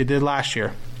 like they did last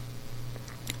year.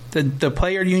 The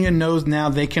player union knows now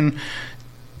they can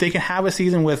have a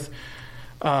season with,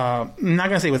 I'm not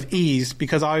going to say with ease,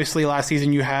 because obviously last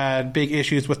season you had big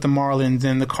issues with the Marlins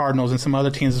and the Cardinals and some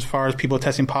other teams as far as people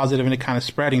testing positive and it kind of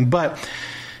spreading. But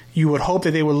you would hope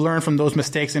that they would learn from those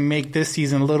mistakes and make this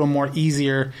season a little more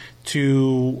easier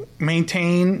to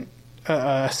maintain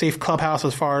a safe clubhouse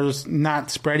as far as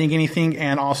not spreading anything,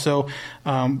 and also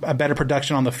a better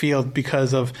production on the field,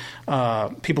 because of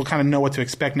people kind of know what to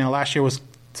expect now. Last year was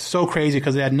so crazy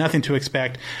because they had nothing to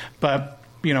expect, but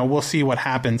we'll see what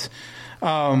happens.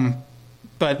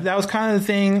 But that was kind of the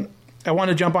thing. I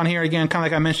wanted to jump on here again, kind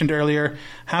of like I mentioned earlier,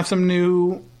 have some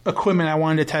new equipment I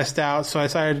wanted to test out. So I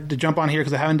decided to jump on here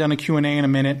because I haven't done a Q&A in a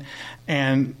minute,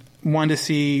 and wanted to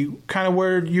see kind of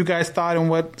where you guys thought and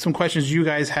what some questions you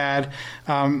guys had.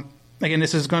 Again,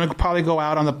 this is going to probably go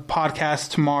out on the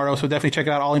podcast tomorrow, so definitely check it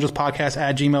out,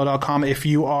 allangelspodcast@gmail.com if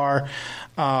you are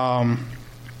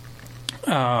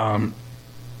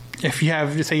if you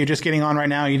have, say you're just getting on right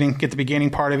now, you didn't get the beginning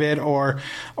part of it, or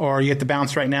you get the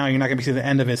bounce right now, you're not going to see the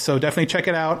end of it. So definitely check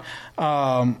it out.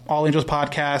 All Angels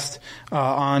Podcast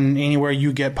on anywhere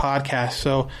you get podcasts.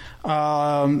 So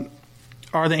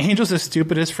are the Angels the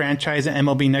stupidest franchise in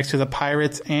MLB next to the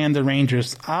Pirates and the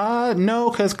Rangers? No,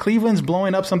 because Cleveland's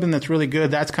blowing up something that's really good.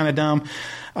 That's kind of dumb.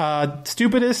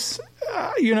 Stupidest,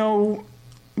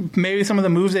 maybe some of the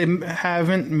moves they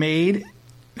have made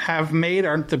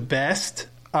aren't the best.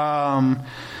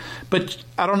 But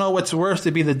I don't know what's worse,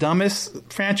 to be the dumbest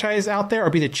franchise out there or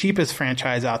be the cheapest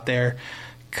franchise out there.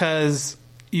 Because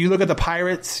you look at the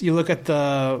Pirates, you look at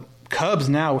the Cubs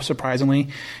now, surprisingly.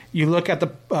 You look at the,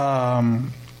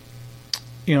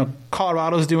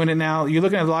 Colorado's doing it now. You're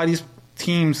looking at a lot of these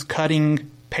teams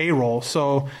cutting payroll.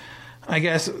 So I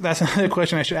guess that's another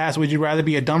question I should ask. Would you rather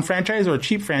be a dumb franchise or a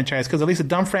cheap franchise? Because at least a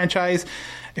dumb franchise,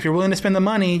 if you're willing to spend the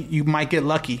money, you might get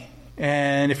lucky.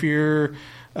 And if you're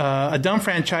a dumb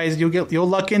franchise, you'll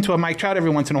luck into a Mike Trout every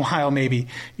once in a while, maybe,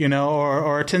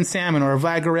 or a Tim Salmon or a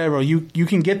Vlad Guerrero. You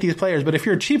can get these players, but if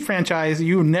you're a cheap franchise,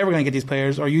 you're never going to get these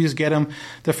players, or you just get them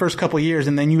the first couple of years,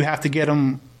 and then you have to get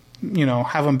them,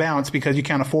 have them bounce because you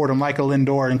can't afford them, like a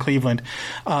Lindor in Cleveland.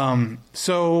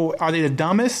 So are they the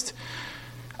dumbest?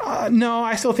 No,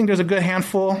 I still think there's a good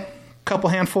couple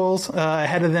handfuls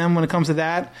ahead of them when it comes to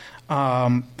that.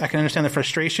 I can understand the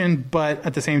frustration, but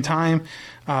at the same time,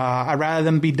 I'd rather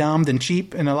them be dumb than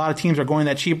cheap. And a lot of teams are going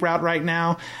that cheap route right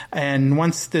now. And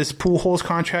once this Pujols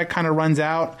contract kind of runs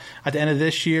out at the end of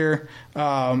this year,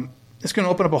 it's going to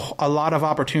open up a lot of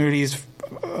opportunities,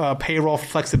 payroll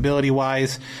flexibility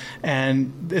wise.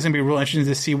 And it's going to be real interesting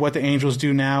to see what the Angels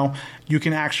do now. You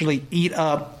can actually eat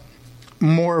up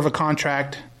more of a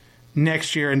contract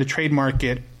next year in the trade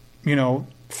market,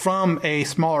 from a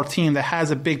smaller team that has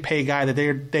a big pay guy that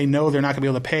they know they're not going to be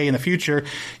able to pay in the future.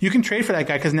 You can trade for that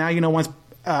guy because now, once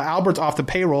Albert's off the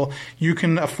payroll, you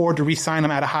can afford to re-sign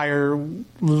him at a higher,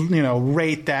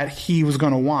 rate that he was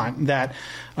going to want, that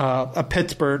a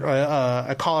Pittsburgh,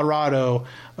 a Colorado,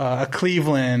 a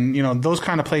Cleveland, those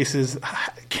kind of places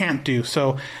can't do.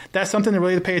 So that's something to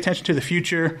really pay attention to the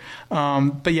future.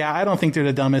 But yeah, I don't think they're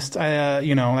the dumbest. Like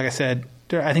I said,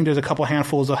 I think there's a couple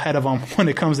handfuls ahead of them when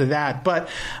it comes to that. But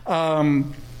that's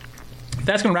going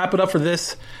to wrap it up for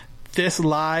this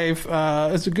live.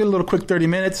 It's a good little quick 30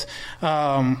 minutes.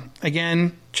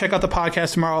 Again, check out the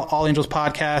podcast tomorrow, All Angels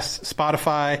Podcast,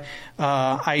 Spotify,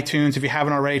 iTunes. If you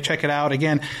haven't already, check it out.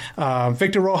 Again,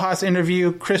 Victor Rojas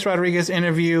interview, Chris Rodriguez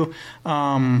interview,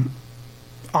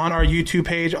 on our YouTube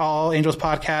page, All Angels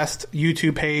Podcast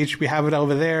YouTube page. We have it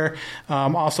over there.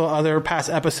 Also, other past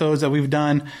episodes that we've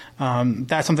done.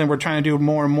 That's something we're trying to do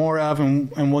more and more of,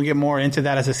 and we'll get more into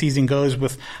that as the season goes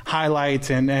with highlights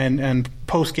and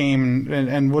post game,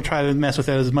 and we'll try to mess with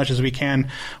it as much as we can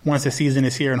once the season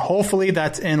is here. And hopefully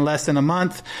that's in less than a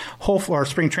month, or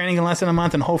spring training in less than a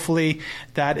month, and hopefully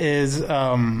that is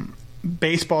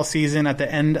baseball season at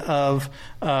the end of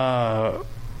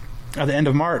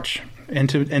March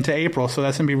into April. So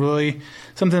that's going to be really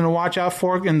something to watch out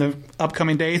for in the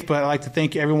upcoming days. But I'd like to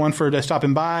thank everyone for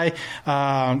stopping by.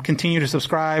 Continue to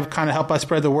subscribe, kind of help us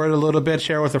spread the word a little bit,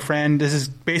 share with a friend. This is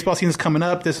baseball season's coming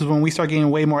up. This is when we start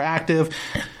getting way more active.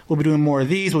 We'll be doing more of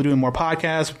these. We'll be doing more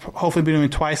podcasts. Hopefully be doing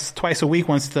twice a week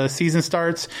once the season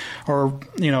starts, or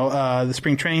the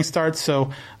spring training starts.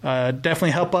 So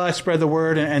definitely help us spread the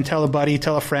word and tell a buddy,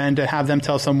 tell a friend, and have them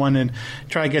tell someone, and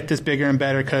try to get this bigger and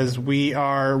better, because we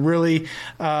are really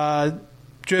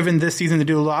driven this season to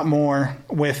do a lot more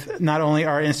with not only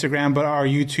our Instagram but our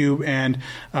YouTube, and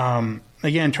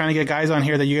again, trying to get guys on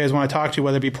here that you guys want to talk to,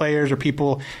 whether it be players or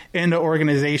people in the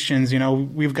organizations.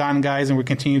 We've gotten guys, and we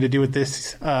continue to do it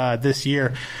this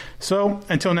year. So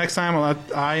until next time,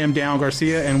 I am Dan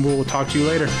Garcia, and we'll talk to you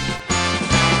later.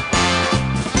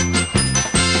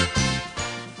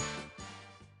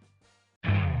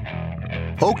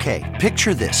 Okay,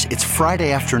 picture this. It's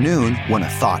Friday afternoon when a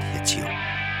thought hits you.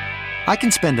 I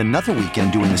can spend another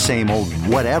weekend doing the same old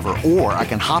whatever, or I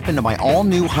can hop into my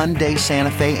all-new Hyundai Santa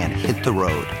Fe and hit the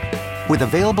road. With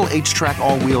available H-Track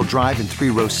all-wheel drive and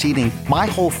 3-row seating, my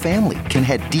whole family can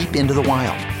head deep into the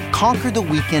wild. Conquer the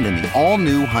weekend in the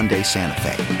all-new Hyundai Santa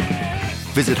Fe.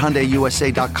 Visit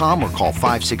HyundaiUSA.com or call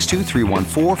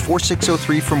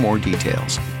 562-314-4603 for more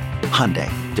details.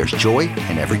 Hyundai, there's joy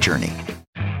in every journey.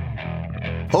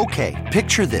 Okay,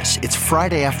 picture this. It's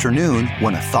Friday afternoon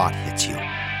when a thought hits you.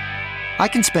 I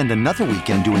can spend another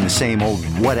weekend doing the same old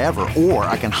whatever, or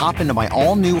I can hop into my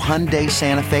all-new Hyundai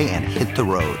Santa Fe and hit the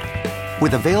road.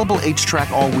 With available H-Track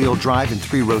all-wheel drive and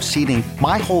 3-row seating,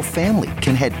 my whole family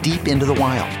can head deep into the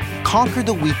wild. Conquer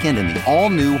the weekend in the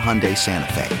all-new Hyundai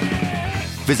Santa Fe.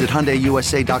 Visit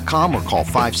HyundaiUSA.com or call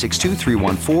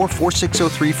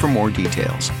 562-314-4603 for more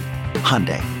details.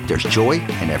 Hyundai, there's joy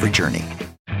in every journey.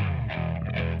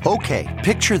 Okay,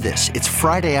 picture this. It's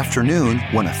Friday afternoon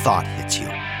when a thought hits you.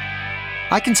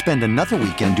 I can spend another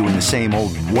weekend doing the same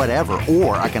old whatever,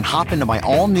 or I can hop into my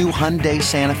all-new Hyundai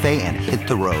Santa Fe and hit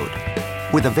the road.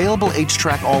 With available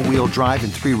H-Track all-wheel drive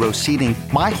and 3-row seating,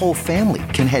 my whole family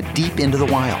can head deep into the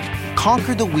wild.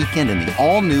 Conquer the weekend in the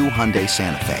all-new Hyundai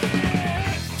Santa Fe.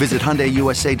 Visit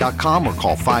HyundaiUSA.com or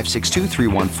call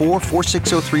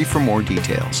 562-314-4603 for more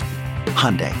details.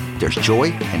 Hyundai, there's joy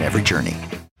in every journey.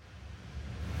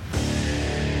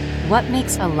 What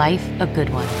makes a life a good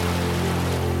one?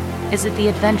 Is it the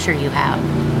adventure you have?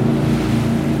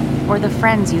 Or the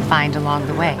friends you find along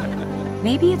the way?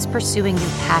 Maybe it's pursuing your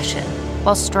passion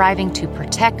while striving to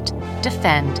protect,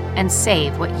 defend, and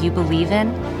save what you believe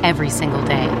in every single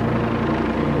day.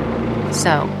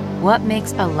 So, what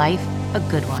makes a life a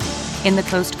good one? In the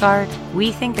Coast Guard,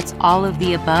 we think it's all of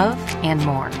the above and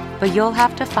more, but you'll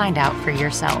have to find out for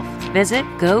yourself. Visit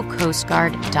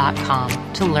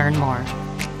GoCoastGuard.com to learn more.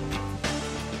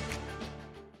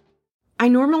 I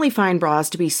normally find bras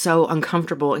to be so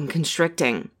uncomfortable and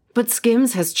constricting, but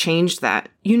Skims has changed that.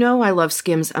 You know I love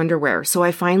Skims underwear, so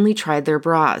I finally tried their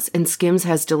bras, and Skims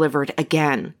has delivered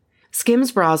again.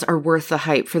 Skims bras are worth the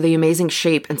hype for the amazing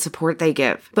shape and support they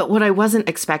give, but what I wasn't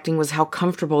expecting was how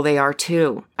comfortable they are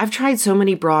too. I've tried so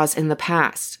many bras in the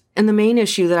past, and the main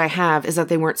issue that I have is that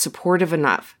they weren't supportive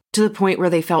enough, to the point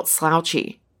where they felt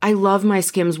slouchy. I love my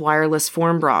Skims wireless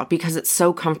form bra because it's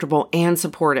so comfortable and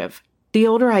supportive. The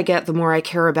older I get, the more I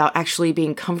care about actually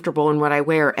being comfortable in what I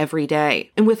wear every day.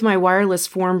 And with my wireless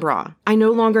form bra, I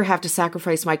no longer have to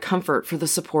sacrifice my comfort for the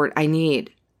support I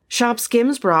need. Shop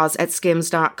Skims bras at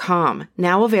skims.com,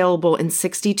 now available in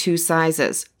 62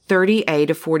 sizes, 30A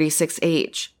to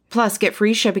 46H. Plus, get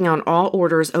free shipping on all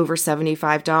orders over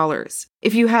 $75.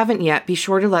 If you haven't yet, be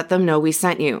sure to let them know we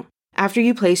sent you. After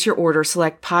you place your order,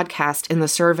 select podcast in the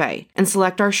survey and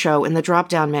select our show in the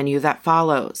drop-down menu that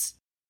follows.